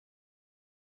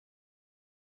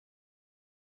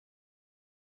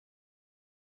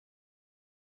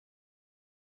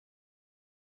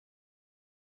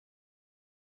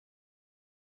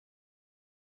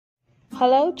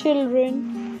Hello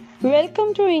children,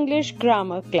 welcome to English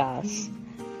grammar class.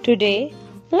 Today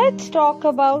let's talk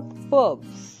about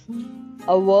verbs.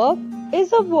 A verb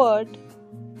is a word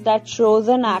that shows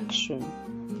an action.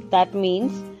 That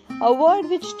means a word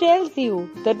which tells you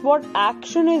that what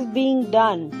action is being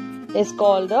done is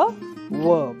called a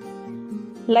verb.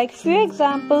 Like few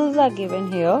examples are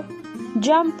given here.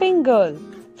 Jumping girl.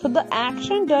 So the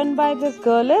action done by this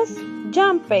girl is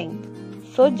jumping.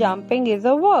 So jumping is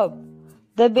a verb.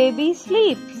 The baby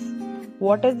sleeps.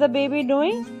 What is the baby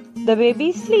doing? The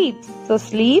baby sleeps. So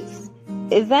sleeps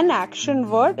is an action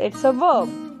word. It's a verb.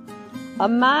 A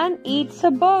man eats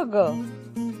a burger.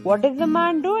 What is the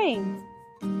man doing?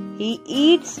 He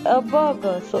eats a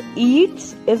burger. So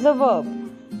eats is a verb.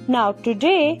 Now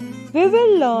today we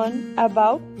will learn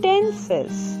about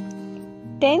tenses.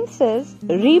 Tenses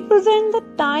represent the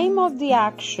time of the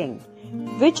action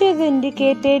which is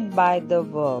indicated by the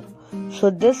verb. So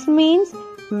this means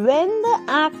when the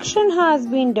action has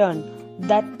been done,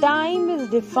 that time is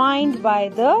defined by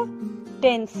the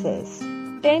tenses.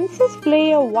 Tenses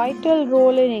play a vital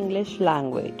role in English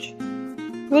language.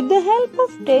 With the help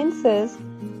of tenses,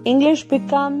 English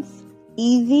becomes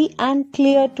easy and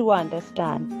clear to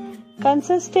understand.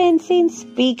 Consistency in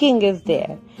speaking is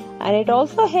there, and it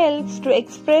also helps to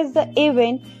express the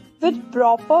event with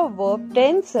proper verb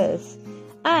tenses.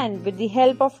 And with the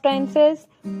help of tenses,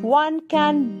 one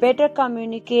can better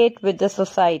communicate with the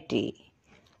society.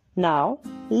 Now,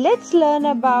 let's learn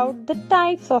about the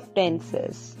types of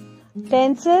tenses.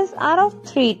 Tenses are of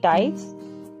three types: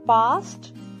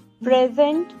 past,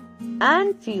 present,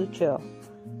 and future.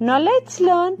 Now, let's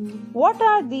learn what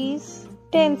are these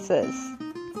tenses.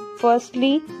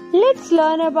 Firstly, let's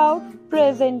learn about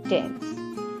present tense.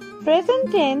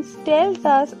 Present tense tells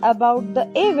us about the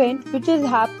event which is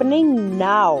happening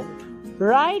now.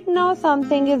 Right now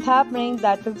something is happening,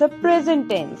 that is the present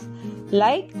tense.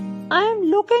 Like, I am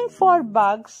looking for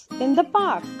bugs in the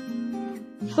park.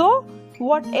 So,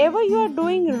 whatever you are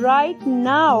doing right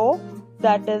now,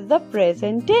 that is the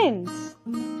present tense.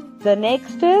 The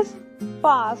next is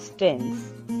past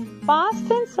tense. Past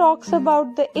tense talks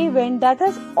about the event that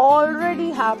has already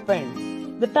happened.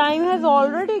 The time has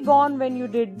already gone when you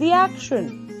did the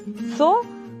action. So,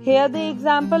 here the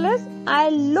example is, I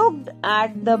looked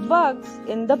at the bugs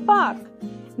in the park.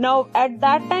 Now, at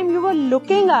that time you were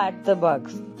looking at the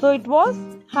bugs. So, it was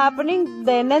happening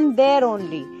then and there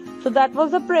only. So, that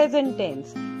was the present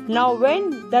tense. Now,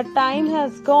 when the time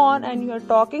has gone and you are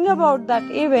talking about that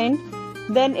event,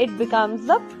 then it becomes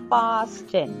the past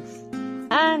tense.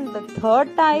 And the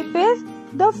third type is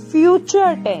the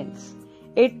future tense.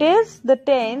 It is the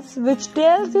tense which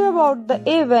tells you about the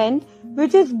event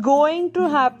which is going to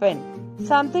happen.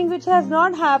 Something which has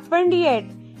not happened yet.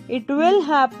 It will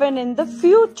happen in the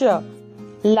future.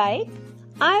 Like,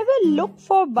 I will look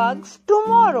for bugs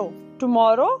tomorrow.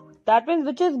 Tomorrow, that means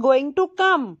which is going to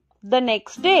come the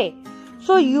next day.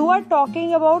 So, you are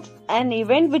talking about an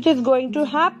event which is going to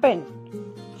happen.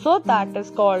 So, that is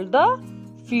called the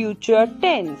future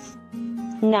tense.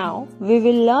 Now, we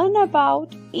will learn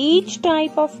about each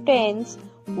type of tense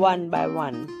one by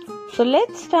one. So,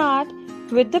 let's start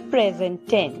with the present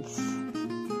tense.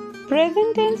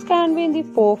 Present tense can be in the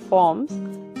four forms: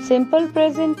 simple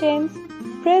present tense,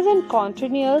 present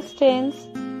continuous tense,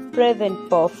 present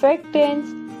perfect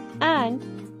tense, and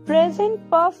present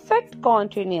perfect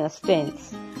continuous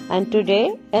tense. And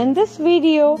today, in this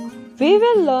video, we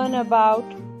will learn about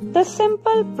the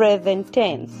simple present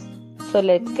tense. So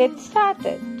let's get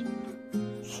started.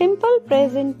 Simple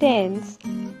present tense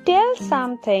tells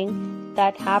something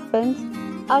that happens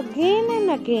again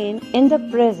and again in the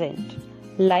present.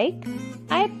 Like,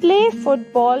 I play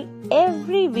football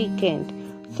every weekend.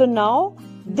 So now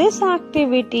this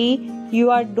activity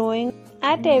you are doing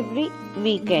at every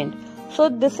weekend. So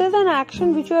this is an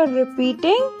action which you are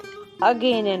repeating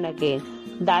again and again.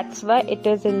 That's why it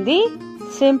is in the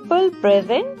simple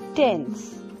present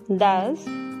tense. Thus,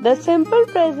 the simple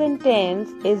present tense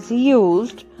is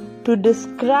used to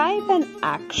describe an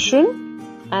action,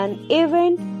 an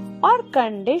event or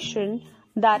condition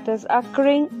that is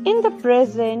occurring in the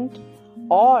present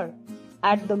or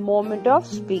at the moment of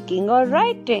speaking or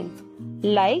writing.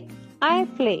 Like, I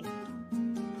play.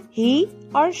 He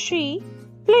or she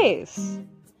plays.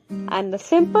 And the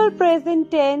simple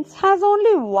present tense has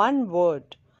only one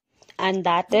word, and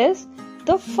that is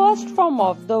the first form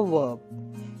of the verb.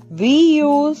 We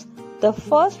use the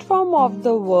first form of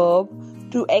the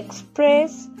verb to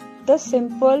express the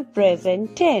simple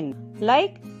present tense.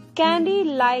 Like, Candy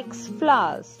likes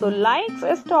flowers. So, likes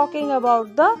is talking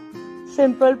about the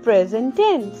simple present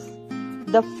tense.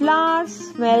 The flowers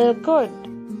smell good.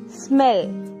 smell.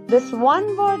 This one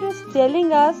word is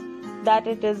telling us that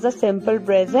it is the simple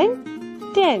present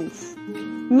tense.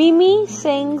 Mimi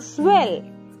sings well.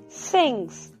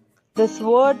 Sings. This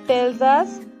word tells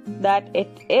us that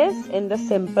it is in the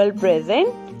simple present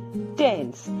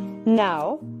tense.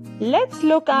 Now, let's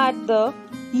look at the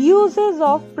uses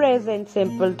of present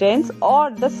simple tense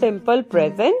or the simple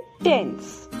present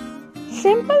tense.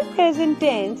 Simple present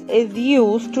tense is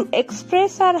used to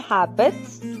express our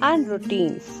habits and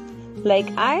routines. Like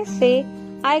I say,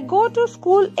 I go to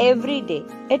school every day.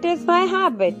 It is my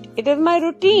habit. It is my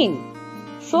routine.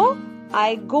 So,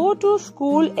 I go to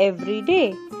school every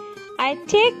day. I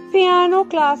take piano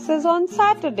classes on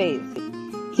Saturdays.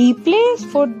 He plays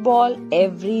football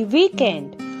every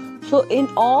weekend. So, in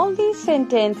all these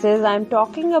sentences, I am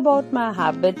talking about my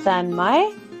habits and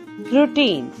my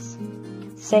routines.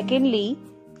 Secondly,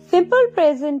 simple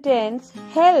present tense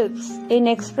helps in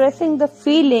expressing the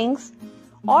feelings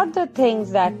or the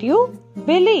things that you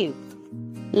believe.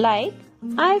 Like,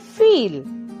 I feel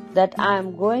that I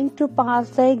am going to pass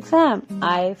the exam.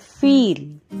 I feel.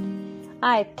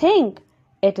 I think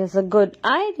it is a good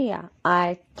idea.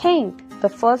 I think, the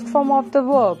first form of the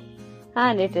verb.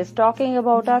 And it is talking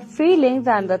about our feelings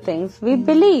and the things we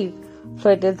believe.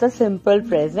 So it is the simple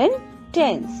present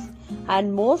tense.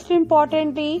 And most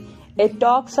importantly, it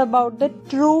talks about the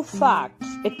true facts.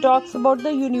 It talks about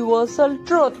the universal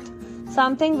truth.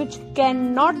 Something which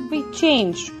cannot be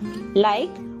changed. Like,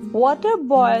 water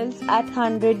boils at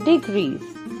 100 degrees.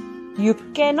 You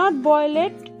cannot boil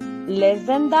it less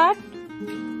than that.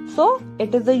 So,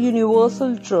 it is a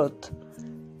universal truth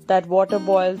that water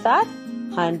boils at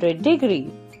 100 degrees.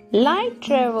 Light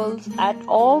travels at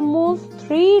almost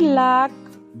 3 lakh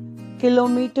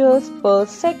kilometers per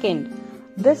second.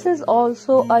 This is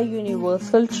also a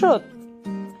universal truth.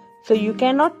 So, you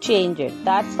cannot change it.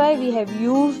 That's why we have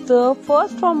used the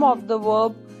first form of the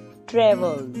verb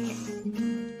travels.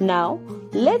 Now,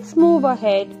 let's move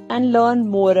ahead and learn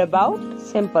more about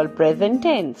simple present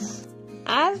tense.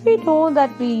 As we know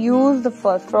that we use the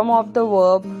first form of the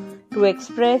verb to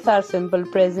express our simple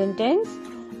present tense,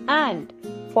 and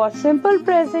for simple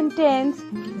present tense,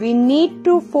 we need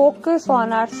to focus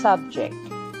on our subject.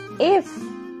 If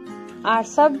our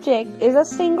subject is a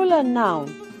singular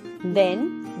noun,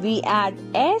 then we add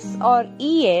s or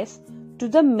es to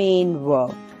the main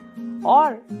verb.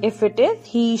 Or if it is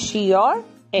he, she or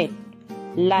it.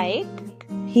 Like,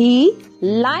 he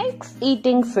likes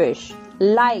eating fish.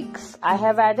 Likes. I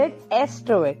have added s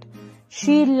to it.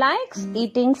 She likes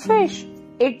eating fish.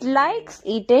 It likes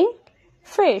eating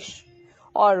fish.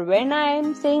 Or when I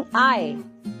am saying I,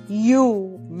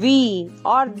 you, we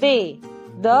or they,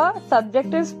 the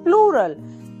subject is plural.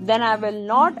 Then I will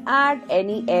not add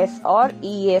any s or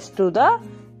es to the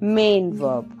main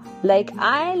verb. Like,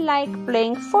 I like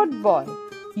playing football.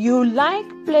 You like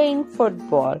playing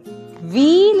football.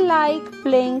 We like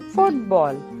playing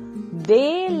football.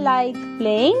 They like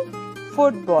playing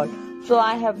football. So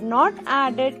I have not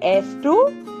added s to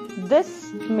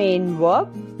this main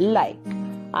verb like.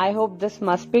 I hope this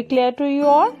must be clear to you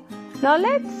all. Now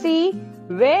let's see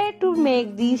where to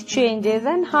make these changes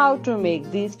and how to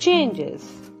make these changes.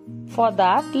 For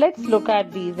that, let's look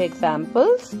at these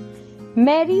examples.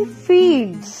 Mary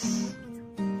feeds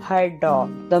her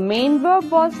dog. The main verb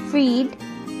was feed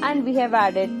and we have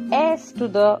added s to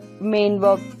the main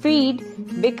verb feed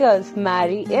because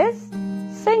Mary is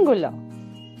singular.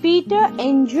 Peter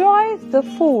enjoys the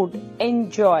food.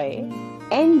 Enjoy.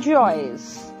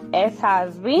 Enjoys. S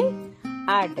has been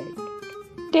added.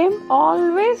 Tim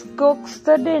always cooks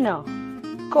the dinner.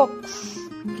 Cooks.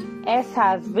 S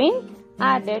has been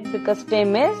added because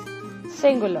Tim is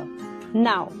singular.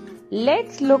 Now,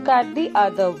 let's look at the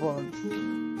other words.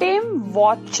 Tim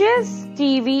watches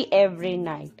TV every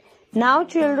night. Now,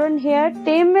 children, here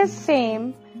Tim is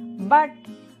same, but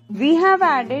we have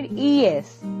added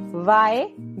es.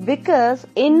 Why? Because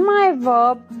in my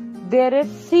verb, there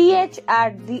is ch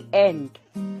at the end.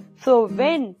 So,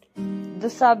 when the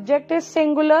subject is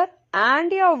singular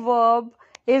and your verb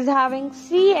is having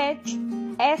ch,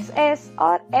 ss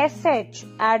or sh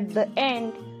at the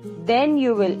end, then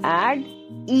you will add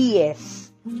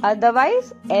es.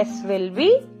 Otherwise, s will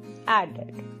be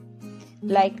added.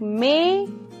 Like May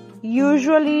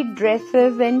usually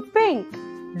dresses in pink.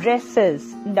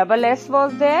 Dresses. Double s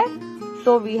was there,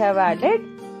 so we have added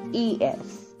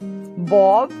es.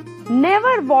 Bob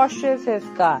never washes his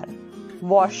car.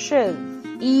 Washes.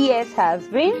 Es has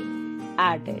been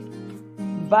added.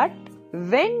 But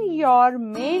when your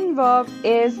main verb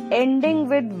is ending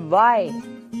with y,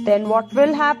 then what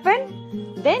will happen?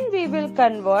 Then we will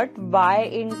convert y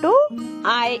into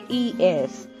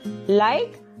ies.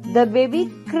 Like The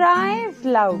baby cries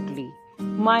loudly.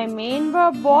 My main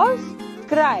verb was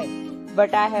cry,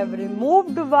 but I have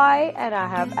removed Y and I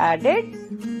have added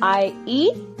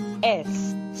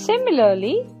IES.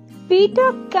 Similarly,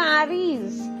 Peter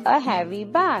carries a heavy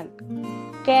bag.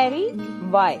 Carry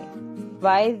Y.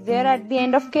 Y is there at the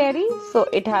end of carry, so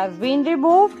it has been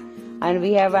removed and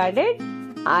we have added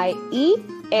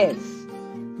IES.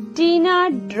 Tina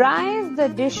dries the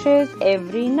dishes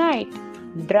every night.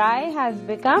 Dry has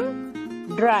become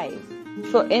dries.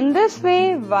 So in this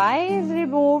way, Y is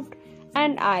removed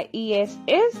and IES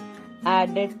is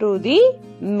added to the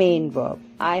main verb.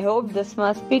 I hope this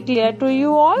must be clear to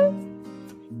you all.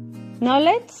 Now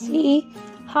let's see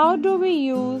how do we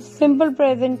use simple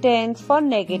present tense for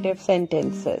negative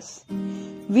sentences.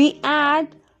 We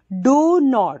add do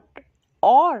not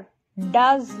or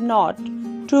does not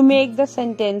to make the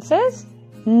sentences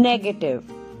negative.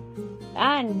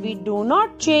 And we do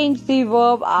not change the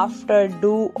verb after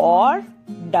do or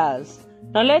does.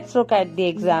 Now let's look at the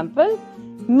example.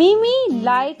 Mimi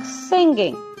likes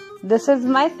singing. This is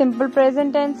my simple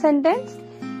present tense sentence.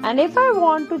 And if I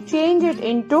want to change it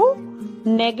into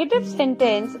negative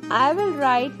sentence, I will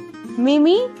write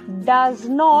Mimi does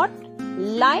not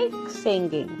like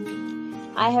singing.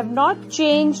 I have not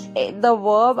changed the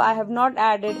verb. I have not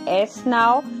added S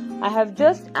now. I have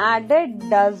just added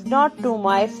does not to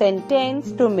my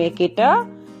sentence to make it a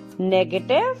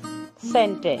negative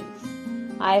sentence.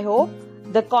 I hope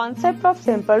the concept of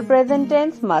simple present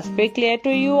tense must be clear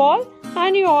to you all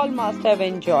and you all must have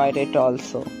enjoyed it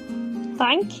also.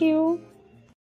 Thank you.